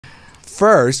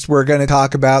First, we're going to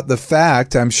talk about the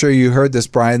fact, I'm sure you heard this,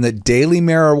 Brian, that daily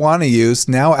marijuana use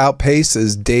now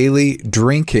outpaces daily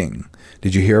drinking.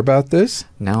 Did you hear about this?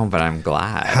 No, but I'm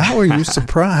glad. How are you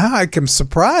surprised? How I'm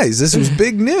surprised. This was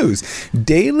big news.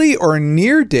 Daily or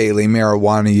near daily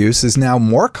marijuana use is now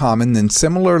more common than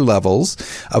similar levels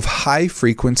of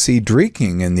high-frequency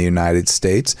drinking in the United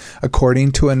States,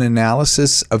 according to an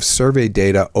analysis of survey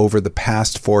data over the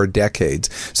past 4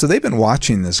 decades. So they've been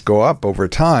watching this go up over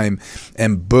time,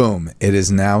 and boom, it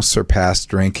has now surpassed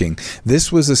drinking.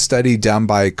 This was a study done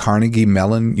by Carnegie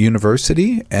Mellon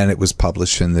University, and it was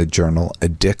published in the journal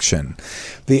Addiction.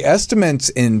 The estimates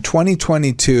in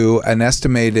 2022, an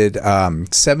estimated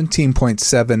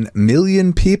 17.7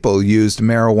 million people used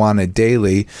marijuana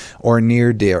daily or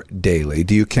near daily.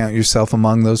 Do you count yourself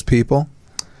among those people?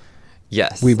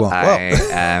 Yes. We won't. I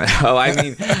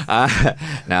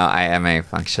am a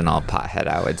functional pothead,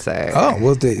 I would say. Oh,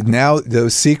 well, now the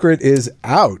secret is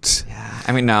out. Yeah.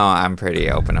 I mean, no, I'm pretty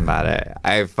open about it.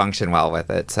 I function well with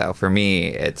it. So for me,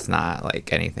 it's not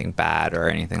like anything bad or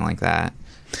anything like that.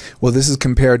 Well, this is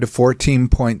compared to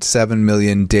 14.7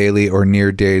 million daily or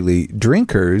near daily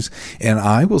drinkers. And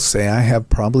I will say I have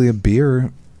probably a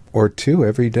beer or 2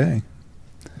 every day.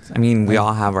 I mean, we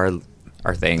all have our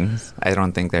things. I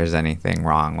don't think there's anything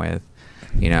wrong with,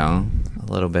 a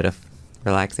little bit of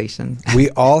relaxation.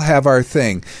 We all have our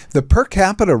thing. The per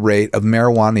capita rate of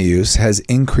marijuana use has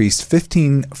increased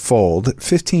 15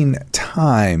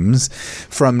 times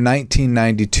from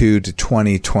 1992 to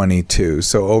 2022.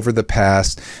 So over the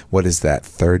past,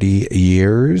 30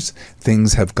 years,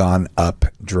 things have gone up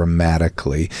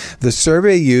dramatically. The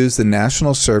survey used the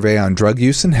National Survey on Drug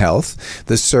Use and Health.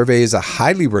 The survey is a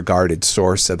highly regarded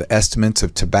source of estimates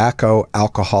of tobacco,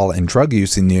 alcohol, and drug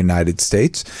use in the United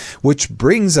States, which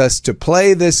brings us to play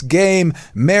this game,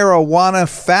 Marijuana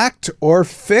Fact or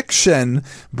Fiction.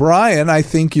 Brian, I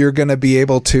think you're going to be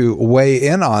able to weigh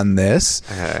in on this.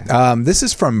 Okay. This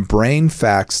is from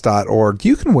brainfacts.org.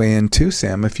 You can weigh in too,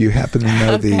 Sam, if you happen to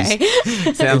know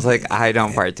these. Sounds like I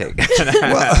don't partake.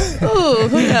 Well,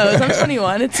 who knows? I'm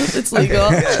 21. It's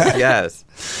legal. Yes.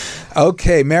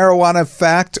 Okay, marijuana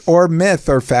fact or myth,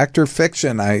 or fact or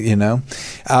fiction. Today's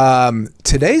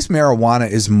marijuana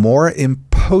is more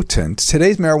potent.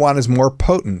 Today's marijuana is more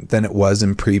potent than it was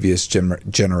in previous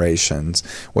generations.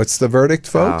 What's the verdict,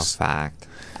 folks? Oh, fact,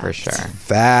 for sure.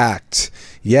 Fact.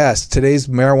 Yes, today's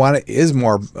marijuana is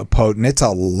more potent. It's a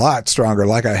lot stronger,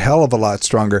 like a hell of a lot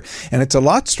stronger. And it's a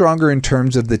lot stronger in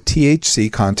terms of the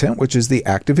THC content, which is the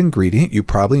active ingredient. You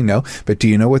probably know. But do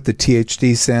you know what the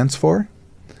THC stands for?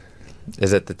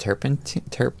 Is it the terpine?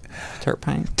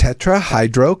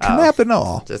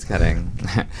 Tetrahydrocannabinol. Oh, just kidding.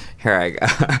 Here I go.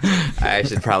 I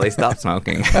should probably stop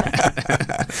smoking.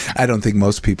 I don't think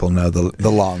most people know the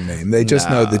long name. They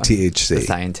just know the THC. The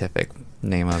scientific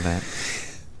name of it.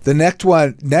 The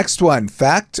next one,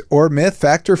 fact or myth,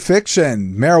 fact or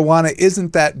fiction. Marijuana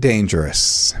isn't that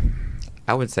dangerous.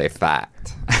 I would say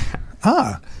fact.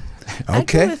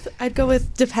 Okay. I'd go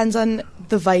with depends on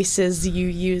the vices you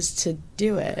use to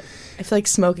do it. I feel like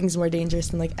smoking's more dangerous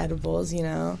than like edibles,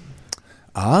 Very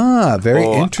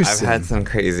interesting. I've had some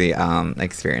crazy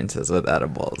experiences with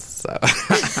edibles, so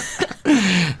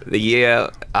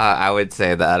I would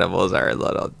say the edibles are a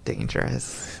little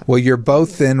dangerous. Well, you're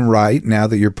both in right now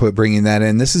that you're bringing that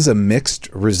in. This is a mixed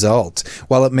result.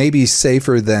 While it may be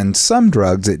safer than some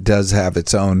drugs, it does have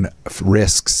its own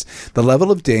risks. The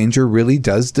level of danger really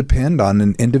does depend on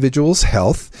an individual's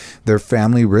health, their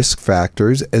family risk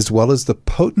factors, as well as the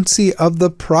potency of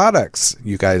the products.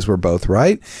 You guys were both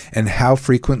right. And how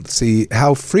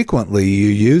frequently you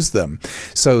use them.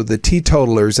 So the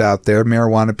teetotalers out there,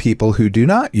 marijuana people who do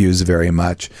not use very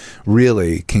much,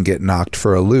 really can get knocked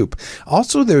for a loop.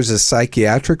 Also, there's a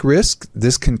psychiatric risk.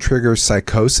 This can trigger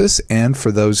psychosis, and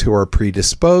for those who are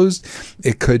predisposed,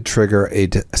 it could trigger a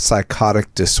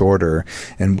psychotic disorder.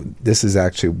 And this is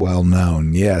actually well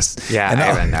known. Yes. Yeah,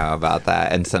 I even know about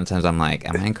that. And sometimes I'm like,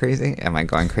 am I crazy? Am I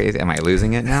going crazy? Am I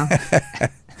losing it now?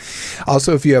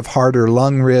 Also, if you have heart or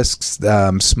lung risks,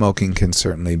 smoking can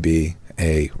certainly be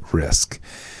a risk.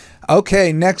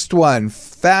 Okay, next one.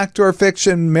 Fact or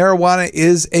fiction, marijuana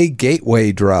is a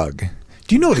gateway drug.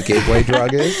 Do you know what a gateway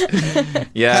drug is?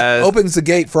 Yes. Opens the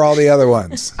gate for all the other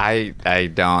ones. I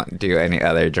don't do any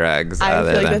other drugs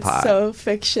other feel like than that's pot. so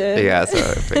fiction. Yeah, so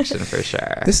fiction for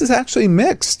sure. This is actually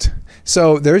mixed.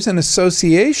 So there's an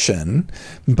association,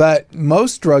 but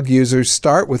most drug users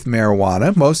start with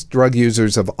marijuana. Most drug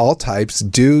users of all types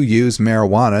do use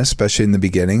marijuana, especially in the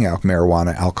beginning,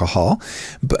 marijuana, alcohol.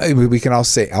 But we can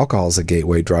also say alcohol is a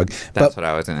gateway drug. That's what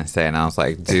I was going to say. And I was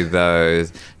like, do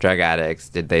those drug addicts,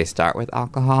 did they start with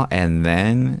alcohol and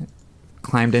then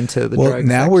climbed into the Well, drug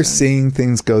now we're section. seeing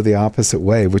things go the opposite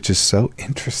way, which is so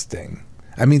interesting.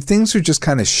 I mean, things are just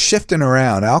kind of shifting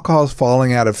around. Alcohol is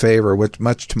falling out of favor, which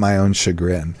much to my own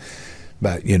chagrin.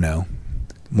 But,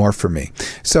 more for me.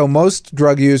 So most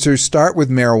drug users start with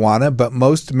marijuana, but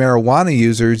most marijuana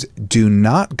users do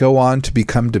not go on to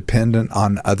become dependent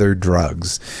on other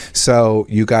drugs. So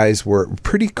you guys were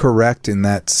pretty correct in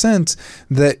that sense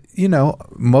that,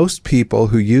 most people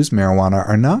who use marijuana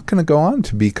are not going to go on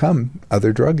to become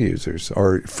other drug users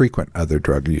or frequent other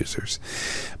drug users.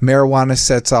 Marijuana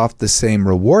sets off the same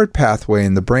reward pathway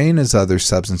in the brain as other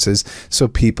substances, so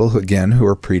people, again, who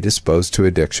are predisposed to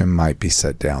addiction might be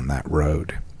set down that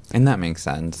road. And that makes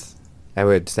sense. I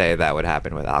would say that would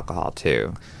happen with alcohol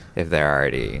too, if they're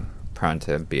already prone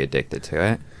to be addicted to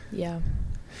it. Yeah.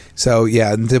 So,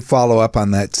 yeah, and to follow up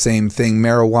on that same thing,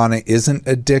 marijuana isn't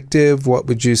addictive. What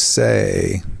would you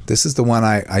say? This is the one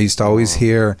I used to always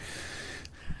hear.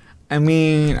 I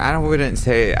mean, wouldn't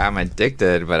say I'm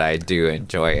addicted, but I do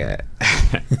enjoy it.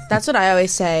 That's what I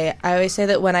always say. I always say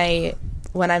that when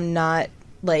I'm not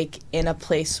like in a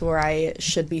place where I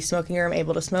should be smoking or I'm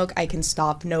able to smoke, I can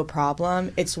stop no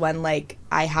problem. It's when like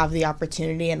I have the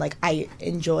opportunity and like I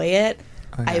enjoy it,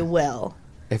 I will.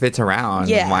 If it's around,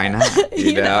 why not?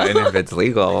 You know? And if it's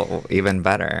legal, even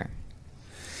better.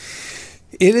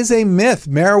 It is a myth,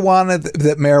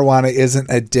 that marijuana isn't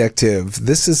addictive.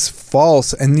 This is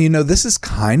false. And, this is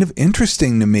kind of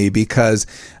interesting to me because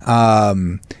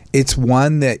it's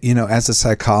one that, as a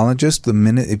psychologist, the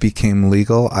minute it became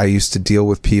legal, I used to deal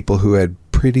with people who had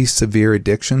pretty severe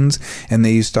addictions, and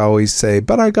they used to always say,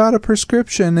 but I got a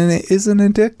prescription and it isn't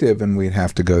addictive, and we'd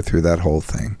have to go through that whole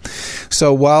thing.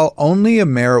 So while only a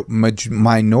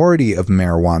minority of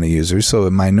marijuana users, so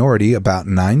a minority, about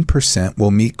 9%,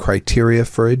 will meet criteria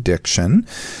for addiction,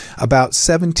 about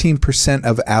 17%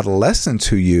 of adolescents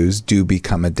who use do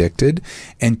become addicted,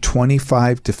 and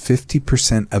 25 to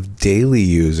 50% of daily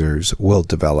users will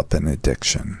develop an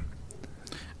addiction.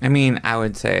 I mean, I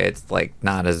would say it's like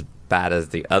not as bad as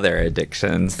the other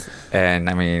addictions, and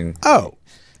I mean,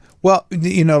 well,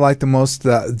 like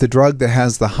the drug that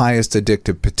has the highest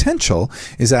addictive potential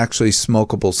is actually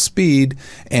smokable speed,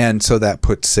 and so that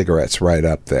puts cigarettes right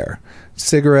up there.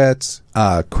 Cigarettes,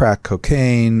 crack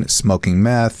cocaine, smoking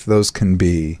meth, those can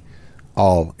be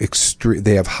all extreme.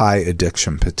 They have high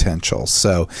addiction potential.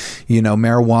 So,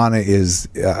 marijuana is,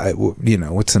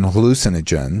 it's an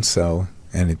hallucinogen. So,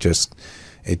 and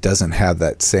it doesn't have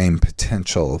that same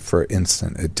potential for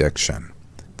instant addiction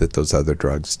that those other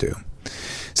drugs do.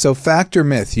 So fact or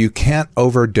myth, you can't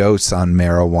overdose on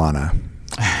marijuana.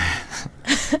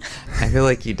 I feel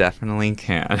like you definitely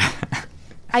can.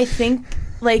 I think,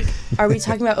 are we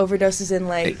talking about overdoses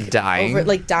in dying?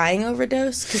 Dying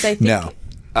overdose? Because I think... No.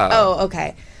 Oh,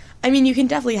 okay. I mean, you can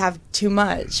definitely have too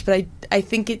much, but I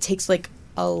think it takes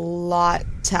a lot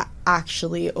to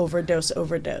actually overdose.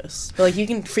 But you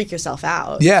can freak yourself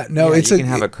out. Yeah, no, you can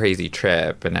have a crazy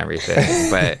trip and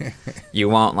everything, but you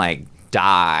won't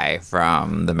die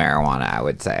from the marijuana, I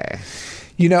would say.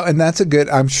 And that's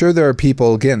I'm sure there are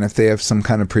people, again, if they have some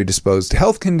kind of predisposed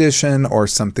health condition or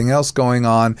something else going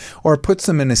on, or it puts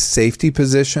them in a safety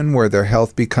position where their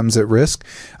health becomes at risk,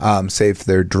 say if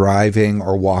they're driving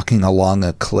or walking along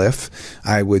a cliff,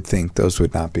 I would think those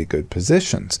would not be good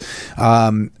positions.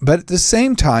 But at the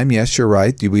same time, yes, you're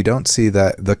right, we don't see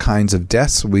the kinds of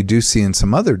deaths we do see in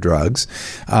some other drugs.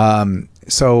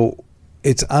 So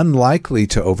it's unlikely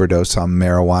to overdose on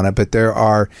marijuana, but there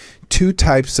are two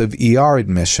types of ER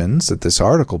admissions that this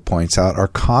article points out are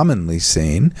commonly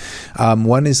seen.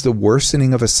 One is the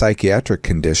worsening of a psychiatric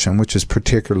condition, which is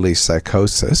particularly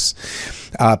psychosis.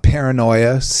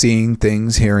 Paranoia, seeing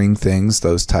things, hearing things,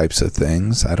 those types of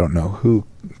things. I don't know who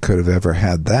could have ever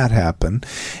had that happen.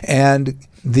 And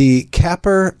the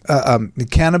cannabis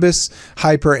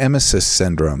hyperemesis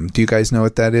syndrome. Do you guys know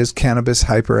what that is? Cannabis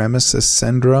hyperemesis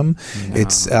syndrome. No.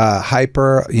 It's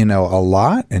hyper, a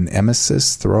lot, and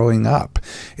emesis, throwing up.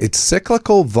 It's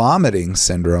cyclical vomiting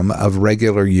syndrome of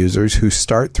regular users who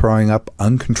start throwing up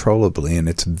uncontrollably, and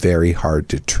it's very hard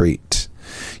to treat.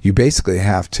 You basically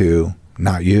have to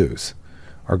not use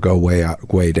or go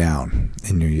way down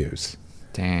in your use.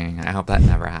 Dang, I hope that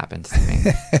never happens to me.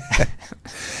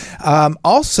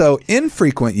 Also,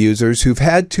 infrequent users who've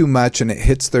had too much and it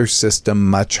hits their system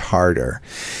much harder.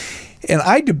 And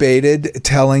I debated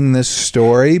telling this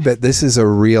story, but this is a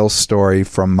real story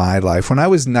from my life. When I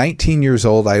was 19 years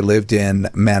old, I lived in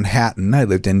Manhattan. I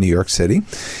lived in New York City.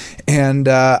 And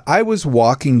I was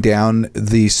walking down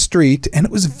the street, and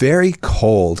it was very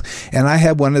cold. And I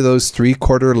had one of those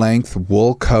 3/4 length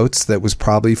wool coats that was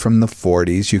probably from the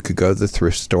 40s. You could go to the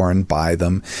thrift store and buy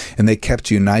them, and they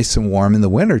kept you nice and warm in the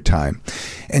wintertime.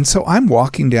 And so I'm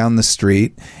walking down the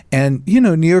street, and, you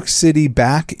know, New York City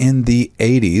back in the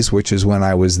 80s, which is when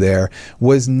I was there,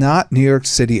 was not New York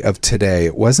City of today.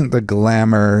 It wasn't the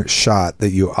glamour shot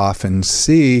that you often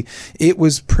see. It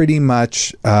was pretty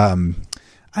much...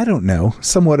 I don't know,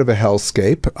 somewhat of a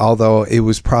hellscape, although it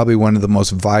was probably one of the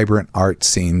most vibrant art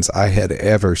scenes I had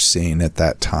ever seen at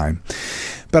that time.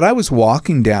 But I was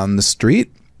walking down the street,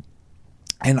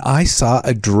 and I saw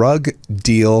a drug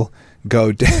deal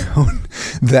go down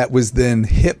that was then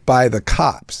hit by the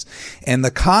cops. And the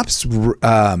cops,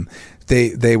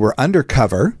 they were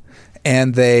undercover.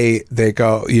 And they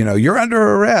go, you know, you're under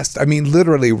arrest. I mean,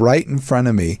 literally right in front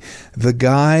of me. The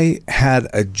guy had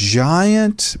a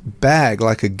giant bag,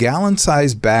 like a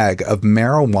gallon-sized bag of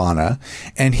marijuana,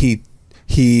 and he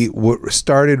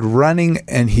started running,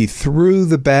 and he threw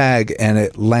the bag, and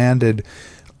it landed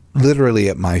literally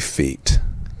at my feet.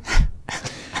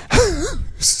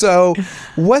 So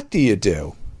what do you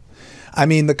do? I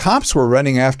mean, the cops were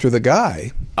running after the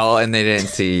guy. Oh, and they didn't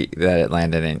see that it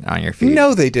landed on your feet?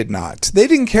 No, they did not. They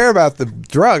didn't care about the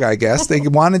drug, I guess. They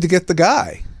wanted to get the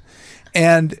guy.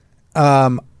 And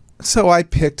so I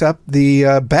picked up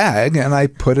the bag, and I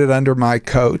put it under my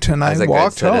coat, and I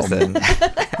walked home.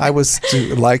 I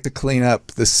like to clean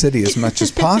up the city as much as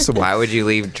possible. Why would you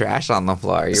leave trash on the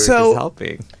floor? You were just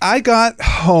helping. I got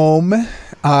home...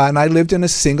 and I lived in a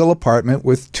single apartment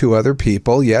with 2 other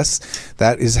people. Yes,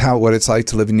 that is what it's like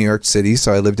to live in New York City.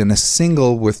 So I lived in a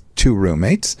single with 2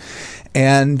 roommates.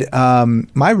 And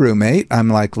my roommate, I'm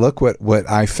like, look what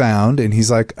I found. And he's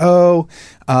like,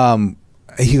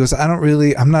 he goes,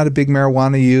 I'm not a big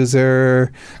marijuana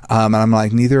user. And I'm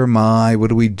like, neither am I. What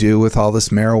do we do with all this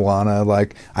marijuana?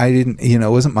 Like, it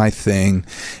wasn't my thing.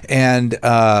 And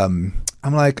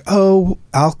I'm like, oh,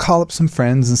 I'll call up some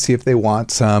friends and see if they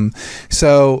want some.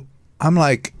 So I'm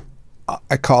like,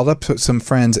 I called up some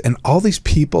friends, and all these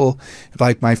people,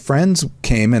 like my friends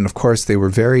came, and of course they were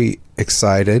very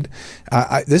excited.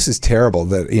 This is terrible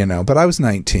but I was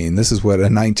 19. This is what a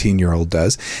 19-year-old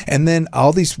does. And then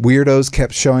all these weirdos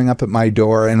kept showing up at my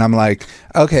door, and I'm like,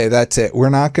 okay, that's it. We're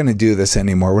not going to do this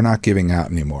anymore. We're not giving out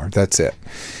anymore. That's it.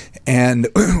 And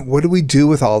what do we do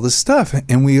with all this stuff?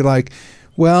 And we like,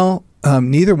 well...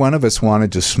 neither one of us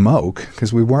wanted to smoke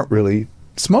because we weren't really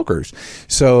smokers.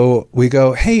 So we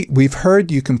go, hey, we've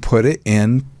heard you can put it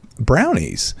in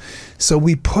brownies. So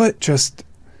we put just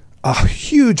a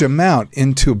huge amount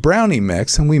into brownie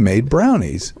mix, and we made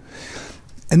brownies.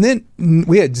 And then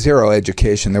we had zero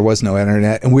education. There was no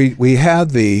internet. And we had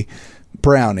the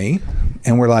brownie,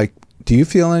 and we're like, do you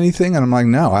feel anything? And I'm like,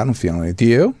 no, I don't feel anything. Do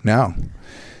you? No.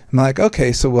 I'm like,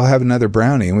 okay, so we'll have another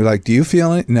brownie. And we're like, do you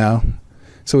feel it? No.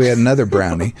 So we had another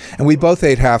brownie, and we both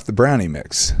ate half the brownie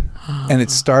mix, and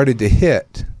it started to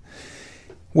hit.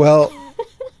 Well,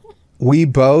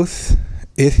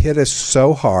 it hit us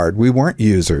so hard. We weren't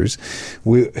users.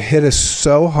 It hit us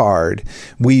so hard.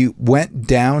 We went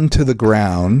down to the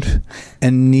ground,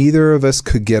 and neither of us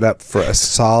could get up for a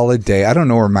solid day. I don't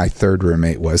know where my third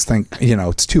roommate was.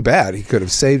 It's too bad. He could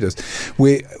have saved us.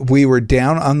 We were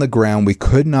down on the ground. We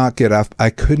could not get up.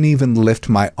 I couldn't even lift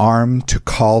my arm to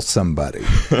call somebody.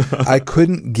 I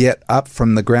couldn't get up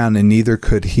from the ground, and neither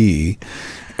could he.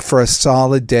 For a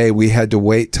solid day, we had to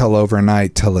wait till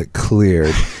overnight till it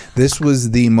cleared. This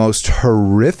was the most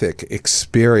horrific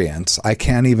experience. I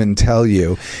can't even tell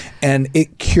you. And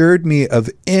it cured me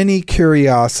of any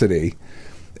curiosity.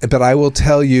 But I will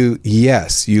tell you,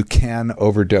 yes, you can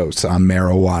overdose on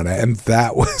marijuana. And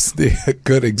that was the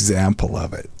good example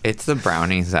of it. It's the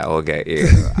brownies that will get you.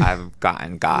 I've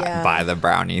gotten by the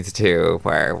brownies too,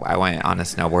 where I went on a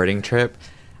snowboarding trip.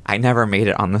 I never made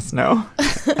it on the snow.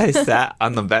 I sat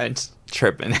on the bench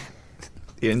tripping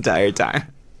the entire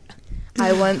time.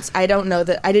 I didn't know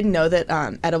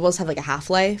that edibles have like a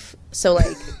half-life. So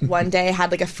like one day I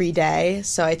had like a free day.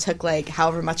 So I took like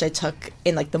however much I took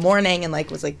in like the morning and like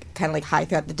was like kind of like high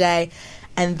throughout the day.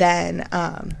 And then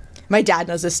my dad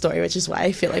knows this story, which is why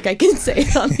I feel like I can say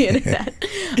it on the internet.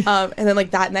 And then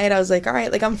like that night I was like, all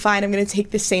right, like I'm fine. I'm going to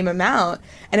take the same amount.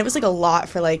 And it was like a lot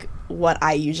for like what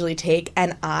I usually take.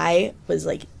 And I was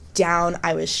like down.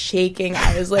 I was shaking.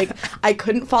 I was like, I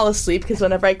couldn't fall asleep because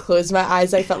whenever I closed my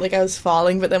eyes, I felt like I was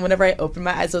falling. But then whenever I opened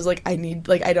my eyes, I was like, I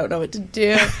don't know what to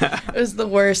do. It was the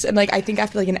worst. And like, I think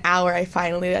after like an hour, I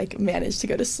finally like managed to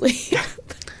go to sleep.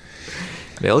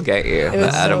 They'll get you. It The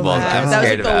was so edibles. bad. I'm That was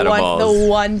scared like of edibles. the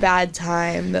one bad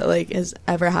time that like has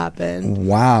ever happened.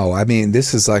 Wow. I mean,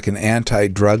 this is like an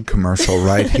anti-drug commercial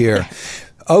right here.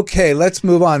 Okay, let's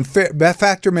move on.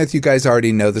 Fact or myth, you guys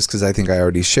already know this because I think I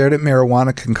already shared it.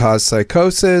 Marijuana can cause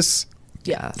psychosis.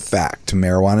 Yes. Fact.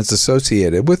 Marijuana is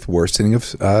associated with worsening of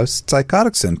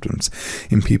psychotic symptoms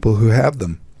in people who have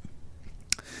them.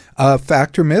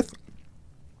 Fact or myth,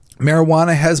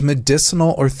 marijuana has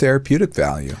medicinal or therapeutic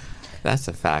value. That's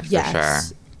a fact for Yes.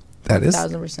 sure. That is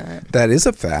 1,000%. That is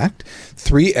a fact.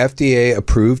 3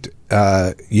 FDA-approved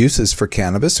uses for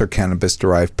cannabis or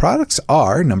cannabis-derived products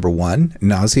are, number 1,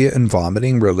 nausea and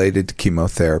vomiting related to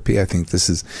chemotherapy. I think this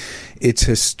is its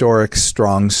historic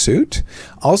strong suit.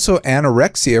 Also,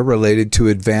 anorexia related to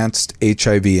advanced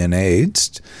HIV and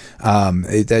AIDS.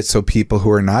 That's so people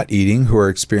who are not eating, who are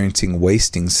experiencing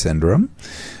wasting syndrome.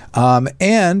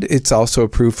 And it's also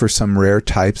approved for some rare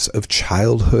types of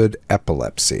childhood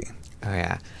epilepsy. Oh,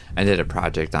 yeah. I did a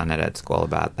project on it at school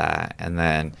about that. And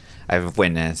then I've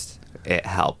witnessed it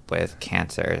help with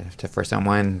cancer for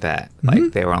someone that,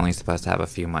 like, they were only supposed to have a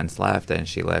few months left. And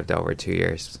she lived over 2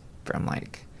 years from,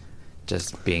 like,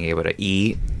 just being able to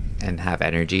eat and have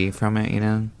energy from it, you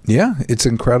know? Yeah, it's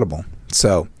incredible.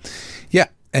 So, yeah.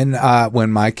 And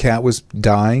when my cat was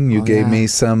dying, you gave me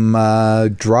some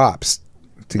drops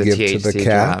to give to the THC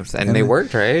cat. drops, and they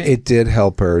worked, right? It did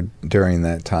help her during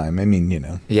that time. I mean, you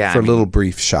know, Yeah, for I mean, little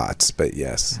brief shots, but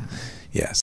yes. Yes.